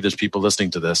guarantee there's people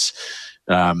listening to this.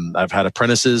 I've had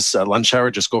apprentices at lunch hour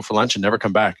just go for lunch and never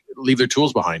come back, leave their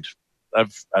tools behind.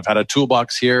 I've had a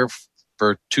toolbox here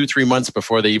for 2-3 months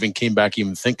before they even came back,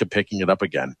 even think of picking it up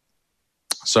again.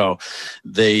 So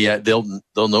they'll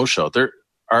no-show. There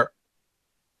are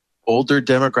older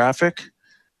demographic.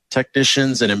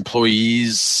 Technicians and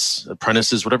employees,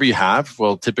 apprentices, whatever you have,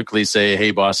 will typically say,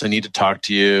 hey, boss, I need to talk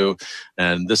to you,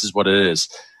 and this is what it is.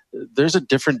 There's a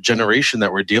different generation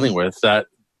that we're dealing with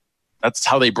that's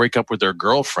how they break up with their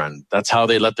girlfriend. That's how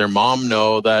they let their mom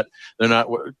know that they're not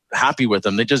happy with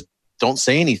them. They just don't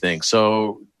say anything.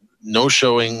 So no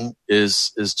showing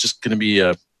is just going to be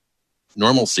a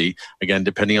normalcy, again,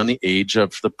 depending on the age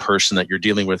of the person that you're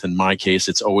dealing with. In my case,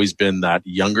 it's always been that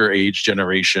younger age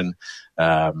generation,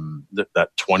 that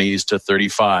 20s to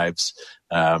 35s,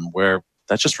 where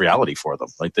that's just reality for them.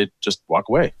 Like, they just walk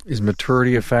away. Is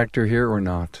maturity a factor here or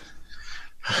not?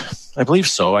 I believe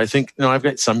so. I think, I've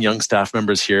got some young staff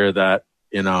members here that,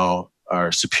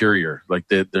 are superior. Like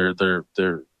they're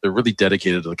really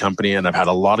dedicated to the company. And I've had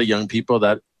a lot of young people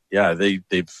that, they've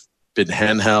been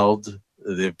handheld.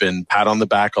 They've been pat on the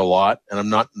back a lot, and I'm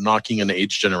not knocking an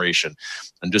age generation.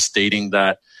 I'm just stating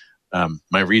that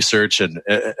my research and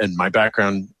my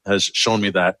background has shown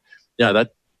me that,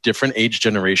 that different age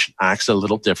generation acts a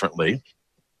little differently.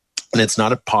 And it's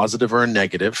not a positive or a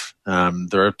negative.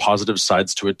 There are positive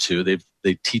sides to it too.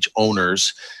 They teach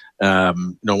owners.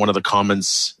 One of the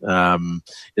comments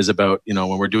is about,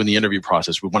 when we're doing the interview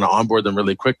process, we want to onboard them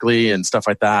really quickly and stuff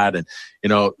like that. And,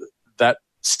 that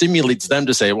stimulates them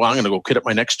to say, well, I'm going to go quit at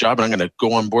my next job and I'm going to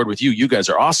go on board with you. You guys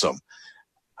are awesome.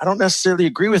 I don't necessarily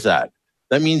agree with that.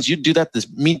 That means you'd do that to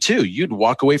me too. You'd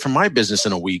walk away from my business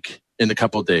in a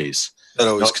couple of days. That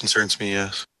always concerns me,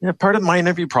 yes. Yeah, part of my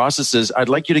interview process is I'd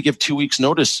like you to give 2 weeks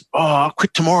notice. Oh, I'll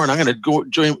quit tomorrow and I'm going to go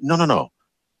join. No.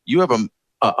 You have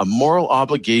a moral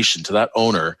obligation to that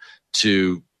owner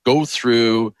to go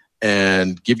through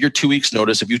and give your 2 weeks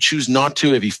notice. If you choose not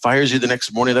to, if he fires you the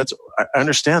next morning, I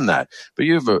understand that. But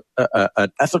you have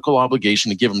an ethical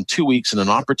obligation to give him 2 weeks and an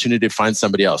opportunity to find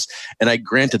somebody else. And I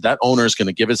granted that owner is going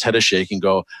to give his head a shake and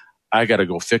go, I got to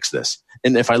go fix this.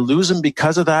 And if I lose him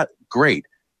because of that, great.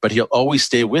 But he'll always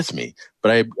stay with me.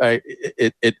 But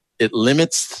it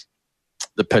limits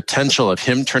the potential of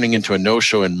him turning into a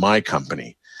no-show in my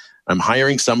company. I'm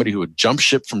hiring somebody who would jump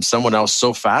ship from someone else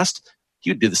so fast, he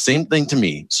would do the same thing to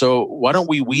me. So why don't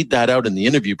we weed that out in the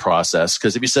interview process?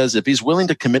 Because if he's willing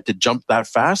to commit to jump that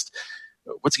fast,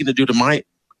 what's he going to do to my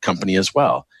company as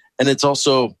well? And it's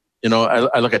also,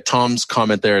 I look at Tom's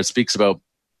comment there. It speaks about,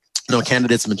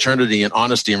 candidates' maturity and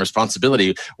honesty and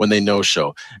responsibility when they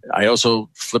no-show. I also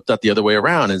flip that the other way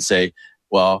around and say,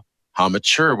 well, how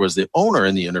mature was the owner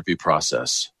in the interview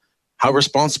process? How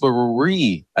responsible were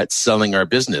we at selling our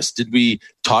business? Did we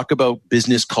talk about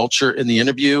business culture in the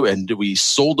interview, and did we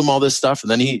sold him all this stuff? And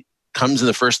then he comes in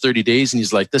the first 30 days and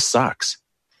he's like, this sucks.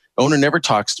 The owner never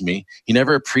talks to me. He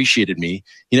never appreciated me.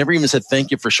 He never even said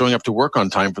thank you for showing up to work on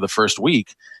time for the first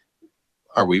week.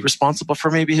 Are we responsible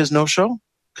for maybe his no-show?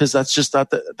 Because that's just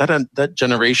that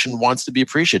generation wants to be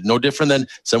appreciated. No different than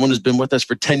someone who's been with us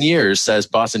for 10 years says,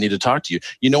 boss, I need to talk to you.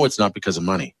 You know it's not because of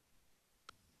money.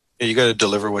 Yeah, you got to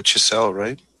deliver what you sell,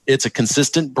 right? It's a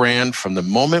consistent brand from the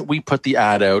moment we put the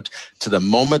ad out to the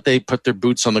moment they put their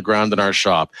boots on the ground in our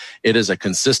shop. It is a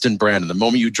consistent brand. And the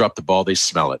moment you drop the ball, they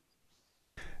smell it.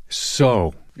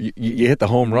 So you hit the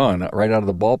home run right out of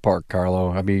the ballpark,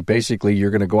 Carlo. I mean, basically,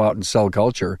 you're going to go out and sell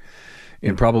culture.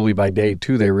 And probably by day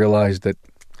 2, they realized that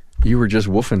you were just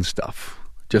woofing stuff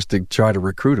just to try to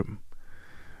recruit them.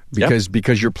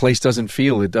 Because your place doesn't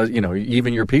feel, it does,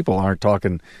 even your people aren't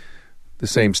talking the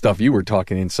same stuff you were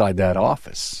talking inside that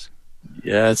office.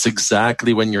 Yeah, it's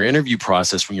exactly when your interview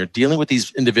process, when you're dealing with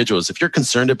these individuals, if you're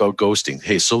concerned about ghosting,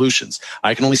 hey, solutions.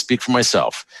 I can only speak for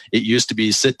myself. It used to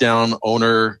be sit down,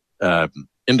 owner,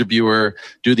 interviewer,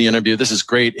 do the interview. This is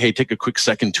great. Hey, take a quick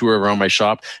second tour around my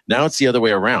shop. Now it's the other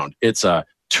way around. It's a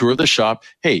tour of the shop.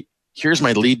 Hey, here's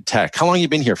my lead tech. How long have you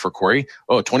been here for, Corey?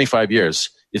 Oh, 25 years.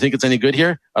 You think it's any good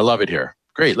here? I love it here.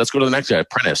 Great. Let's go to the next guy,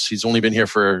 apprentice. He's only been here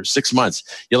for 6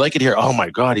 months. You like it here? Oh my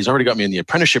God, he's already got me in the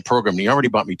apprenticeship program. And he already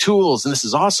bought me tools and this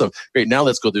is awesome. Great. Now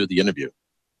let's go do the interview.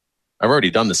 I've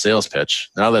already done the sales pitch.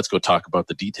 Now let's go talk about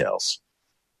the details.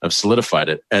 I've solidified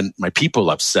it. And my people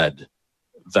have said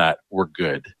that we're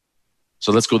good.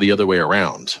 So let's go the other way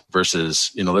around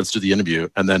versus, let's do the interview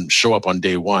and then show up on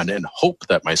day 1 and hope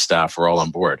that my staff are all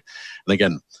on board. And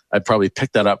again, I'd probably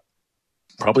pick that up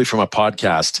probably from a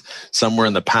podcast somewhere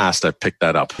in the past. I've picked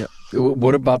that up. Yeah.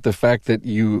 What about the fact that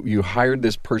you hired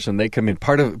this person? They come in.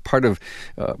 Part of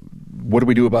what do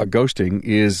we do about ghosting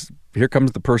is here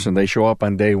comes the person. They show up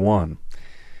on day 1.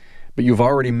 But you've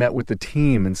already met with the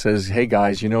team and says, hey,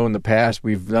 guys, in the past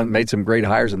we've made some great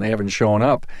hires and they haven't shown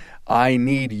up. I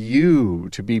need you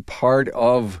to be part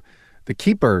of the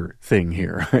keeper thing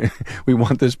here. We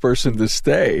want this person to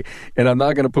stay. And I'm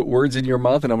not going to put words in your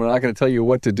mouth and I'm not going to tell you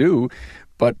what to do.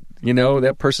 But,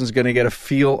 that person's going to get a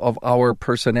feel of our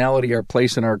personality, our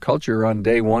place in our culture on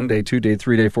day 1, day 2, day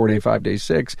 3, day 4, day 5, day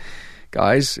 6.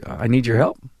 Guys, I need your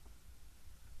help.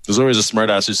 There's always a smart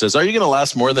ass who says, are you going to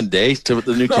last more than a day to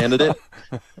the new candidate?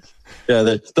 Yeah,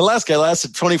 the last guy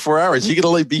lasted 24 hours. You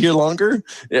going to be here longer?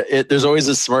 There's always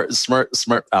a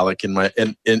smart Alec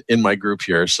in my group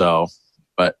here. So,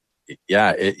 but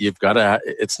yeah, you've got to.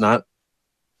 It's not.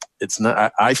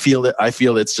 I feel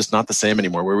it's just not the same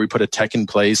anymore. Where we put a tech in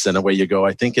place and away you go.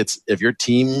 I think it's if your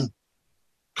team,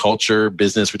 culture,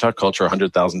 business. We talk culture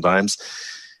 100,000 times.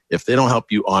 If they don't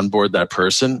help you onboard that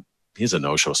person, he's a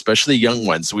no-show. Especially young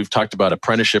ones. So we've talked about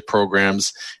apprenticeship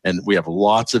programs, and we have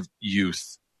lots of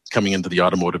youth coming into the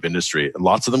automotive industry.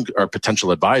 Lots of them are potential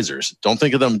advisors. Don't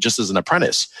think of them just as an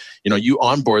apprentice. You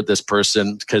onboard this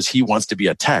person because he wants to be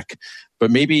a tech. But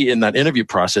maybe in that interview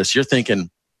process, you're thinking,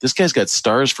 this guy's got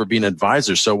stars for being an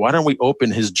advisor. So why don't we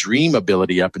open his dream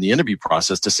ability up in the interview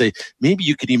process to say, maybe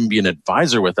you could even be an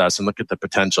advisor with us and look at the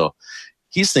potential.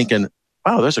 He's thinking,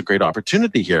 wow, there's a great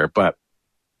opportunity here. But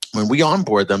when we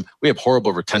onboard them, we have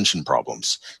horrible retention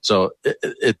problems. So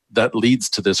that leads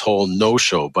to this whole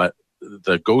no-show. But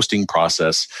the ghosting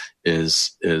process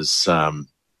is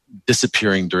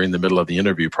disappearing during the middle of the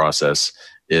interview process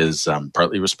is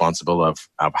partly responsible of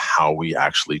how we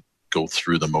actually go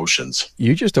through the motions.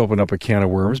 You just opened up a can of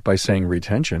worms by saying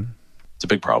retention. It's a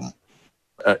big problem.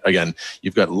 Again,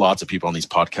 you've got lots of people on these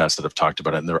podcasts that have talked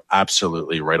about it, and they're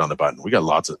absolutely right on the button. We got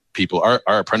lots of people. Our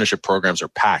apprenticeship programs are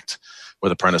packed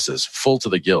with apprentices, full to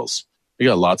the gills. We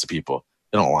got lots of people.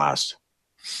 They don't last.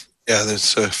 Yeah,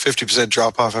 there's a 50%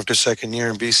 drop-off after second year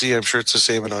in BC. I'm sure it's the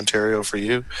same in Ontario for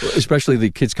you. Especially the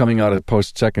kids coming out of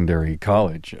post-secondary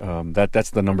college. That's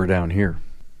the number down here.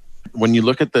 When you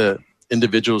look at the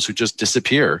individuals who just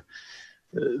disappear,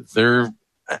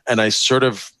 and I sort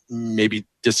of maybe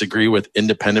disagree with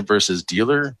independent versus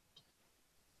dealer.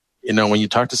 When you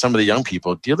talk to some of the young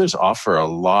people, dealers offer a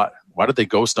lot. Why did they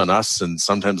ghost on us? And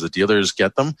sometimes the dealers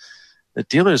get them. The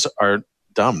dealers are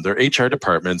dumb. Their HR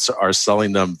departments are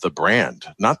selling them the brand,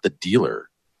 not the dealer.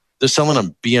 They're selling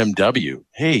them BMW.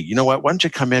 Hey, you know what? Why don't you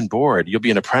come in board? You'll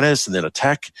be an apprentice and then a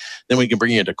tech. Then we can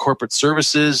bring you into corporate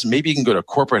services. Maybe you can go to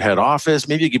corporate head office.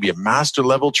 Maybe you could be a master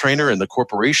level trainer in the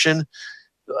corporation.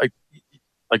 Like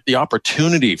the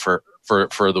opportunity for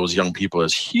for those young people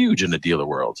is huge in the dealer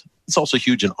world. It's also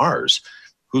huge in ours.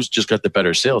 Who's just got the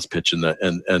better sales pitch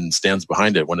and stands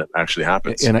behind it when it actually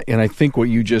happens. And I think what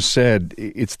you just said,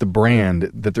 it's the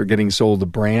brand that they're getting sold, the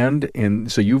brand.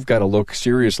 And so you've got to look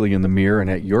seriously in the mirror and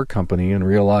at your company and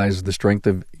realize the strength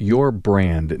of your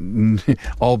brand,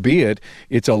 albeit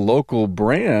it's a local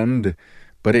brand,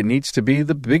 but it needs to be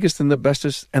the biggest and the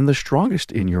bestest and the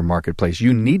strongest in your marketplace.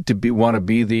 You need to want to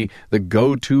be the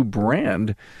go-to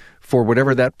brand for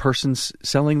whatever that person's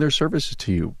selling their services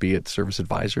to you, be it service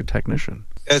advisor, technician.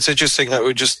 It's interesting.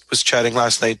 I just was chatting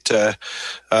last night. I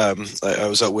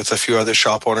was out with a few other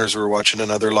shop owners. We were watching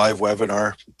another live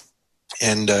webinar,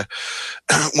 and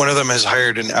one of them has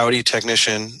hired an Audi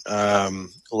technician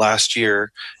last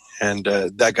year, and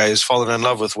that guy has fallen in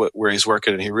love with where he's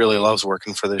working, and he really loves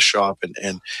working for this shop,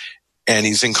 and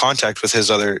he's in contact with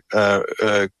his other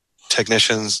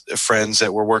technicians, friends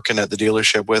that were working at the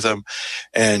dealership with him,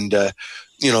 and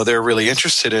they're really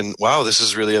interested in, wow, this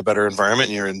is really a better environment,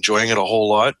 and you're enjoying it a whole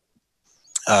lot.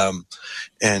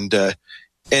 And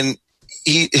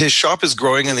his shop is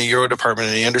growing in the Euro department,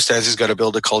 and he understands he's got to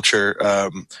build a culture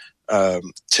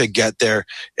to get there.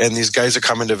 And these guys are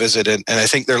coming to visit, and I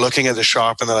think they're looking at the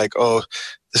shop and they're like, oh,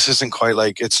 this isn't quite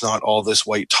like, it's not all this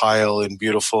white tile and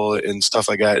beautiful and stuff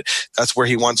like that. That's where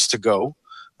he wants to go.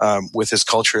 With his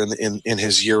culture in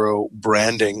his Euro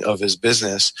branding of his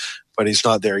business, but he's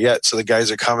not there yet. So the guys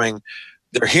are coming,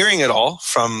 they're hearing it all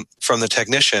from the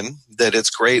technician that it's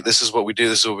great. This is what we do.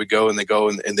 This is what we go, and they go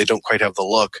and they don't quite have the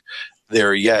look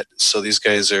there yet. So these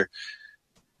guys are,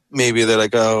 maybe they're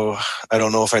like, oh, I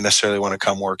don't know if I necessarily want to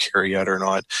come work here yet or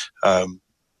not.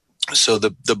 So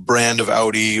the brand of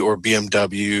Audi or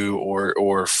BMW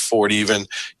or Ford, even,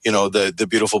 the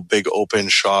beautiful big open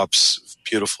shops,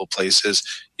 beautiful places,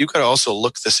 you've got to also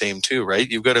look the same too, right?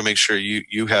 You've got to make sure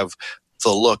you have the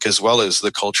look as well as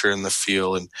the culture and the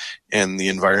feel and the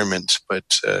environment,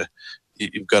 but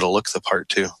you've got to look the part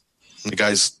too. And the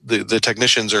guys, the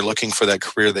technicians are looking for that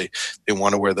career. They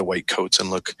want to wear the white coats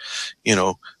and look,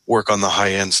 work on the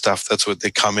high end stuff. That's what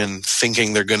they come in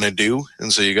thinking they're going to do.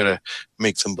 And so you got to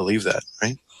make them believe that,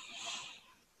 right?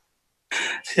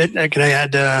 Can I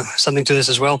add something to this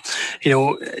as well?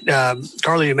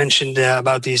 Carlo, you mentioned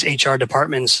about these HR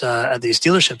departments at these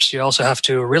dealerships. You also have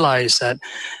to realize that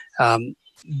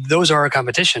those are our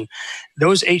competition.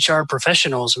 Those HR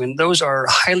professionals, those are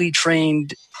highly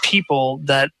trained people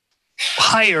that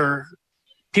hire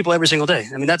people every single day.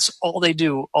 That's all they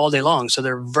do all day long. So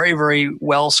they're very, very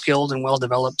well skilled and well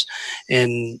developed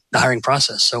in the hiring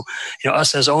process. So,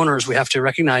 us as owners, we have to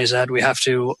recognize that. We have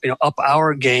to, up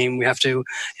our game. We have to,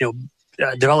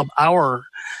 develop our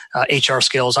HR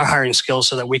skills, our hiring skills,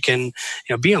 so that we can,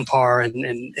 be on par and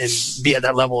be at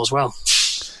that level as well.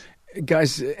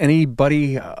 Guys,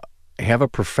 anybody have a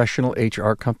professional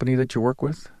HR company that you work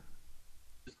with?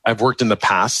 I've worked in the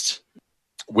past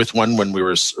with one when we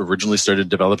were originally started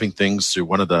developing things through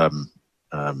one of the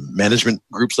management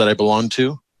groups that I belonged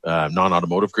to,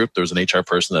 non-automotive group. There was an HR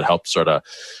person that helped sort of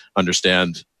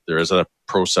understand there is a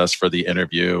process for the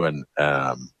interview, and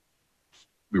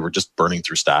we were just burning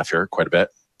through staff here quite a bit.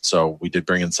 So we did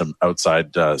bring in some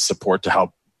outside support to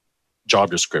help job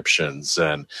descriptions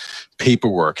and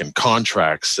paperwork and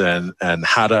contracts and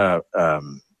how to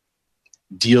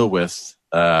deal with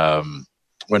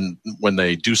when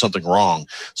they do something wrong.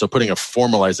 So putting a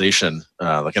formalization,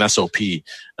 like an SOP,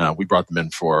 we brought them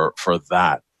in for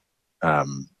that.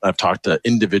 I've talked to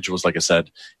individuals, like I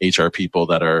said, HR people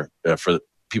that are for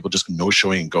people just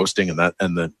no-showing and ghosting,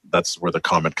 and that's where the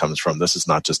comment comes from. This is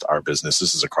not just our business.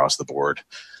 This is across the board.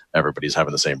 Everybody's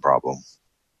having the same problem.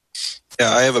 Yeah,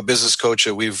 I have a business coach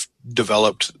that we've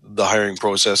developed the hiring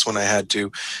process when I had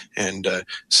to, and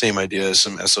same idea,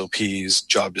 some SOPs,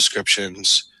 job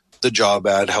descriptions. The job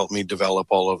ad helped me develop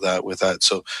all of that with that.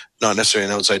 So not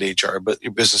necessarily an outside HR, but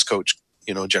your business coach,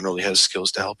 generally has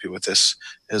skills to help you with this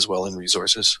as well, and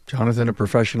resources. Jonathan, a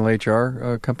professional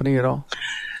HR company at all?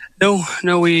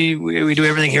 No, we do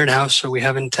everything here in house, so we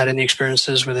haven't had any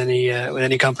experiences with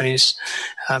any companies.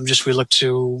 Just we look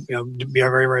to be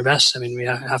our very, very best. We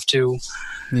have to.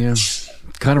 Yeah,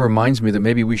 kind of reminds me that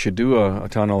maybe we should do a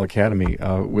Town Hall Academy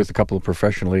with a couple of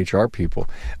professional HR people.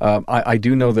 I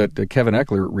do know that Kevin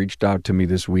Eckler reached out to me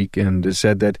this week and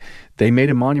said that they made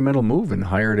a monumental move and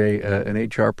hired an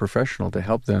HR professional to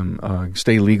help them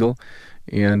stay legal.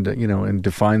 And and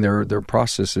define their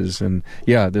processes. And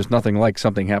yeah, there's nothing like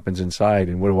something happens inside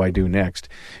and what do I do next?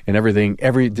 And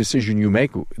every decision you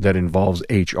make that involves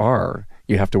HR,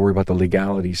 you have to worry about the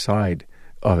legality side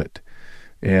of it.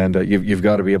 And you've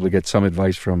got to be able to get some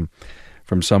advice from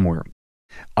somewhere.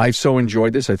 I've so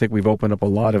enjoyed this. I think we've opened up a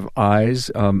lot of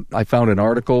eyes. I found an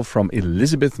article from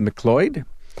Elizabeth McLeod.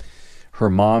 Her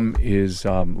mom is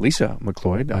Lisa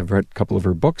McLeod. I've read a couple of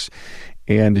her books.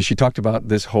 And she talked about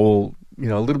this whole,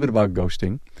 a little bit about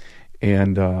ghosting.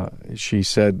 And she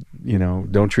said,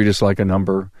 don't treat us like a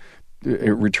number.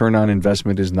 Return on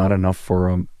investment is not enough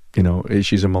for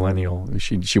she's a millennial.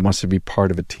 She wants to be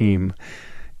part of a team.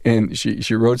 And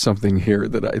she wrote something here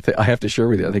that I have to share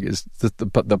with you. I think it's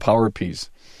the power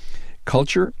piece.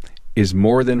 Culture is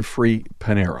more than free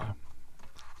Panera.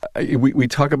 We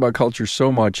talk about culture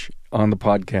so much on the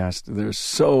podcast. There's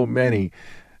so many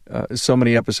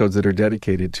episodes that are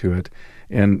dedicated to it.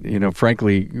 And,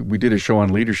 frankly, we did a show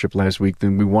on leadership last week.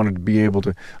 Then we wanted to be able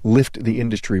to lift the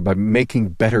industry by making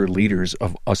better leaders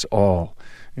of us all.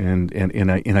 And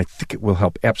I think it will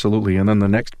help absolutely. And then the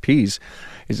next piece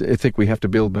is I think we have to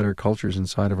build better cultures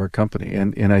inside of our company.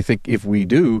 And I think if we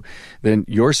do, then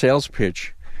your sales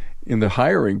pitch in the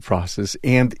hiring process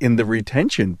and in the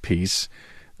retention piece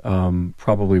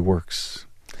probably works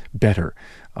better.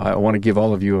 I want to give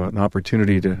all of you an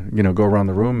opportunity to, go around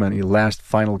the room. Any last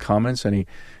final comments, any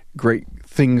great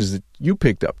things that you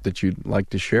picked up that you'd like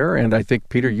to share? And I think,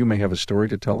 Peter, you may have a story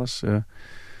to tell us.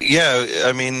 Yeah,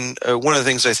 I mean, one of the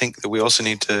things I think that we also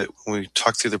need to, when we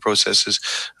talk through the process is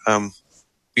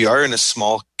we are in a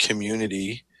small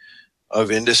community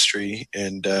of industry,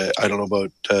 and I don't know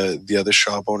about the other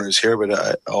shop owners here,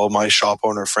 but all my shop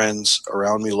owner friends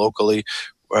around me locally,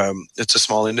 it's a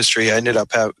small industry. I ended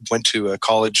up went to a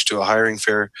college, to a hiring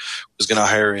fair, was going to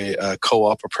hire a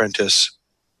co-op apprentice,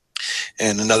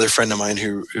 and another friend of mine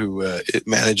who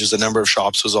manages a number of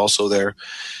shops was also there,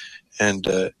 and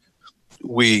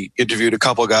we interviewed a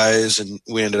couple guys, and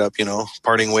we ended up,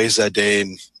 parting ways that day.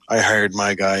 And I hired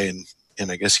my guy,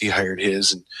 and I guess he hired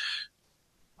his,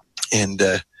 and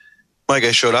my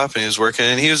guy showed up and he was working,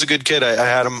 and he was a good kid. I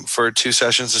had him for 2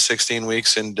 sessions of 16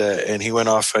 weeks, and he went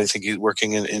off. I think he's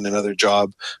working in another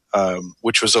job,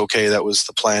 which was okay. That was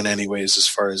the plan anyways, as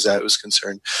far as that was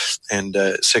concerned. And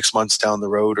 6 months down the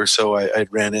road or so, I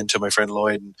ran into my friend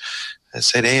Lloyd, and I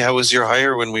said, "Hey, how was your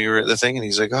hire when we were at the thing?" And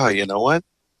he's like, "Oh, you know what?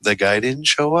 The guy didn't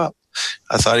show up.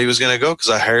 I thought he was going to go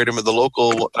because I hired him at the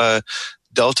local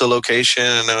Delta location."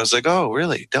 And I was like, "Oh,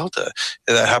 really? Delta?"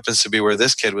 And that happens to be where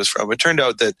this kid was from. It turned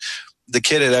out that the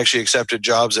kid had actually accepted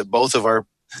jobs at both of our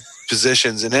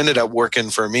positions and ended up working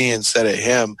for me instead of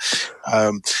him.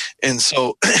 And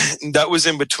so that was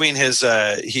in between his,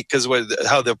 because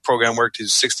how the program worked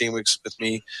is 16 weeks with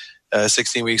me,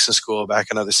 16 weeks in school, back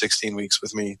another 16 weeks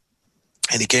with me.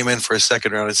 And he came in for a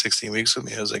second round of 16 weeks with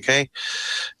me. I was like, "Hey,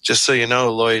 just so you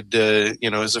know, Lloyd,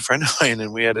 is a friend of mine,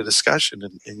 and we had a discussion,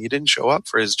 and you didn't show up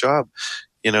for his job.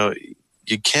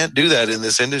 You can't do that in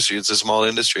this industry. It's a small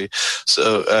industry."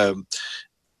 So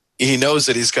he knows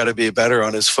that he's got to be better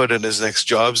on his foot in his next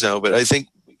jobs now. But I think,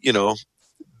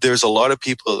 there's a lot of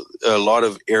people, a lot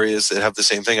of areas that have the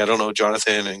same thing. I don't know,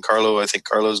 Jonathan and Carlo. I think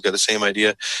Carlo's got the same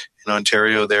idea in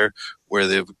Ontario there, where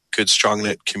they have a good, strong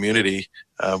knit community.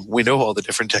 We know all the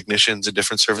different technicians and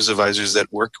different service advisors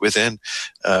that work within.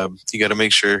 You got to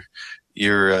make sure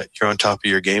you're on top of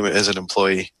your game as an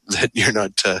employee, that you're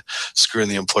not screwing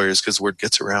the employers, because word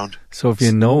gets around. So if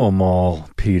you know them all,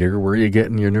 Peter, where are you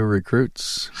getting your new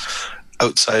recruits?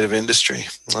 Outside of industry.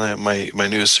 My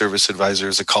newest service advisor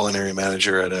is a culinary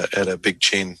manager at a big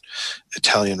chain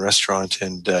Italian restaurant,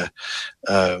 and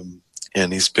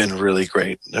he's been really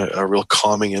great, a real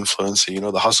calming influence.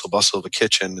 The hustle bustle of a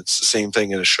kitchen, it's the same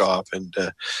thing in a shop, and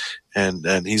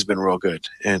he's been real good,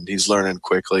 and he's learning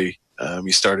quickly.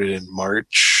 He started in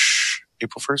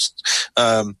April 1st,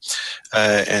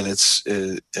 and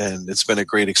it's been a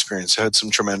great experience. I had some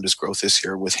tremendous growth this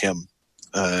year with him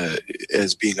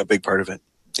as being a big part of it.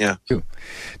 Yeah,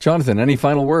 Jonathan, any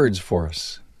final words for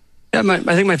us? Yeah,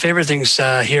 I think my favorite things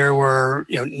here were,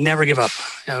 never give up.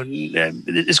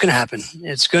 It's going to happen.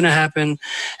 It's going to happen,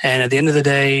 and at the end of the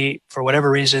day, for whatever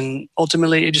reason,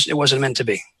 ultimately, it wasn't meant to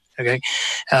be. Okay,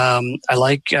 I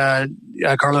like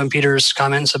Carlo and Peter's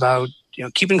comments about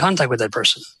keep in contact with that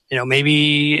person.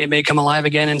 Maybe it may come alive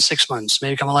again in 6 months,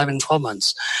 maybe come alive in 12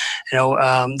 months.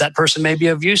 That person may be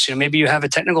of use. Maybe you have a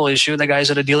technical issue. The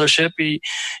guy's at a dealership.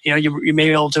 You may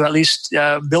be able to at least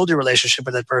build your relationship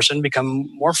with that person, become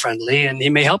more friendly, and he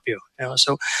may help you.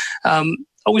 So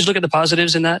always look at the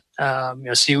positives in that.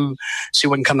 See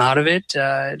what can come out of it.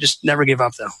 Just never give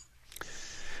up, though.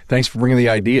 Thanks for bringing the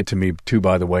idea to me, too,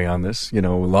 by the way, on this. A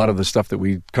lot of the stuff that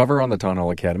we cover on the Town Hall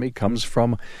Academy comes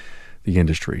from the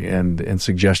industry and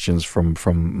suggestions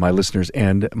from my listeners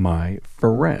and my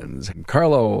friends.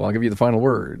 Carlo, I'll give you the final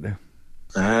word.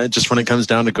 Just when it comes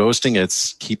down to ghosting,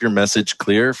 it's keep your message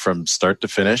clear from start to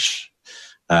finish.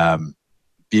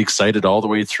 Be excited all the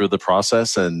way through the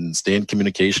process and stay in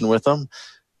communication with them.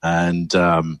 And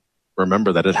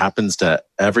remember that it happens to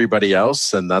everybody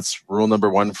else. And that's rule number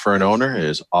one for an owner,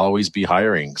 is always be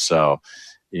hiring. So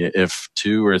if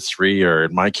 2 or 3, or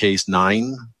in my case,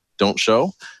 9 don't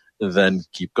show, then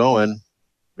keep going.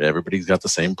 Everybody's got the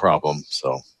same problem.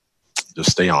 So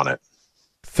just stay on it.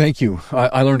 Thank you.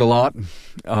 I learned a lot.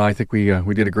 I think we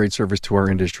did a great service to our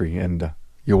industry. And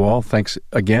you all, thanks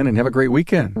again, and have a great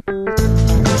weekend.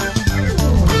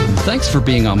 Thanks for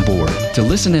being on board to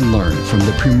listen and learn from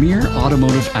the premier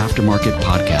automotive aftermarket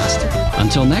podcast.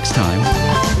 Until next time,